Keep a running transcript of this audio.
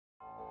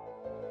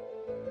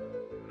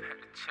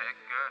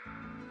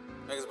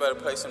Niggas better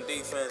play some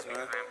defense,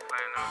 man.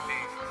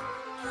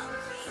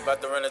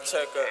 About to run a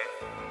checkup.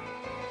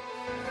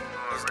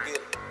 Let's get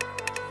it.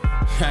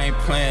 I ain't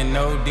playing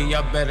no D,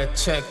 y'all better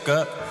check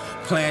up.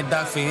 Playing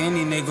doc for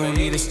any nigga who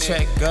need his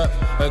check up.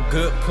 A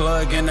good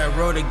plug in that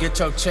road to get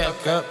your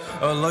check up.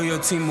 A loyal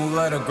team who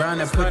love the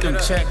grind and put them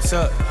checks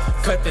up.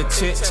 Cut the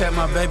chit, check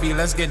my baby,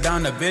 let's get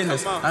down to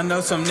business. I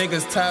know some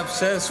niggas top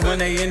chefs when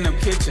they in them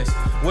kitchens.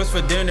 What's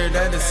for dinner,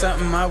 that is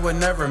something I would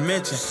never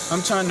mention.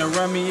 I'm trying to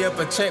run me up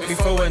a check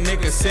before a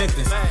nigga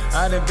sentence.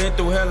 I done been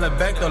through hell and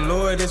back, the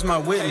Lord is my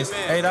witness.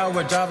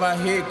 8-hour drive, I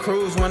hit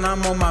cruise when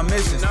I'm on my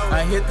missions.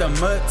 I hit the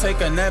mud,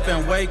 take a nap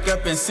and wake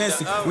up and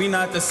sense it. We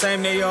not the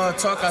same, they all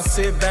talk, I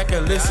sit back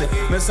and listen.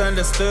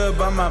 Misunderstood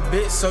by my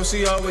bitch, so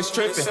she always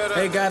tripping.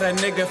 They got a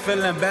nigga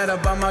feeling bad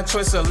about my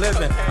choice of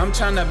living. I'm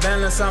trying to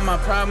balance all my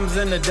problems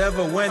and the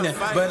devil winning.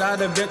 But I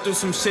done been through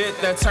some shit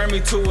that turned me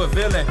to a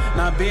villain.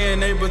 Not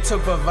being able to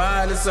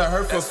provide, it's a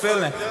hurtful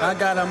feeling. I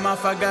got a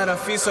mouth, I got a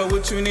feet, so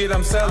what you need,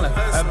 I'm selling.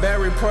 A bad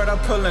report, I'm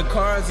pulling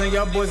cards and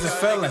y'all boys are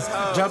felons.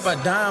 Drop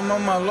a dime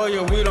on my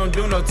lawyer, we don't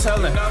do no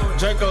telling.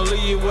 Draco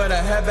leave you with a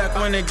head back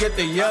when they get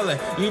the yelling.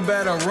 You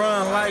better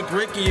run like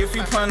Ricky if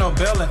you plan on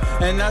belling.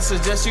 And I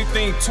suggest you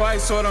think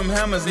twice or them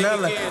hammers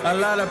nailing. A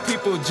lot of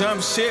people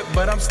jump shit,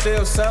 but I'm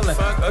still selling.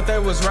 But they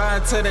was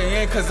riding to the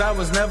end cause I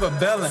was never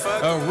belling.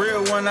 A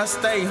real one, I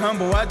stay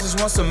humble, I just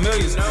want some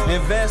millions.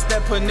 Invest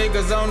that put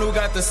niggas on who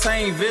got the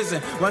same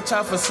vision. Watch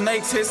out for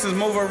snakes, hissing,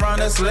 move around,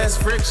 that's less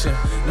friction.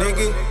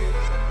 Nigga.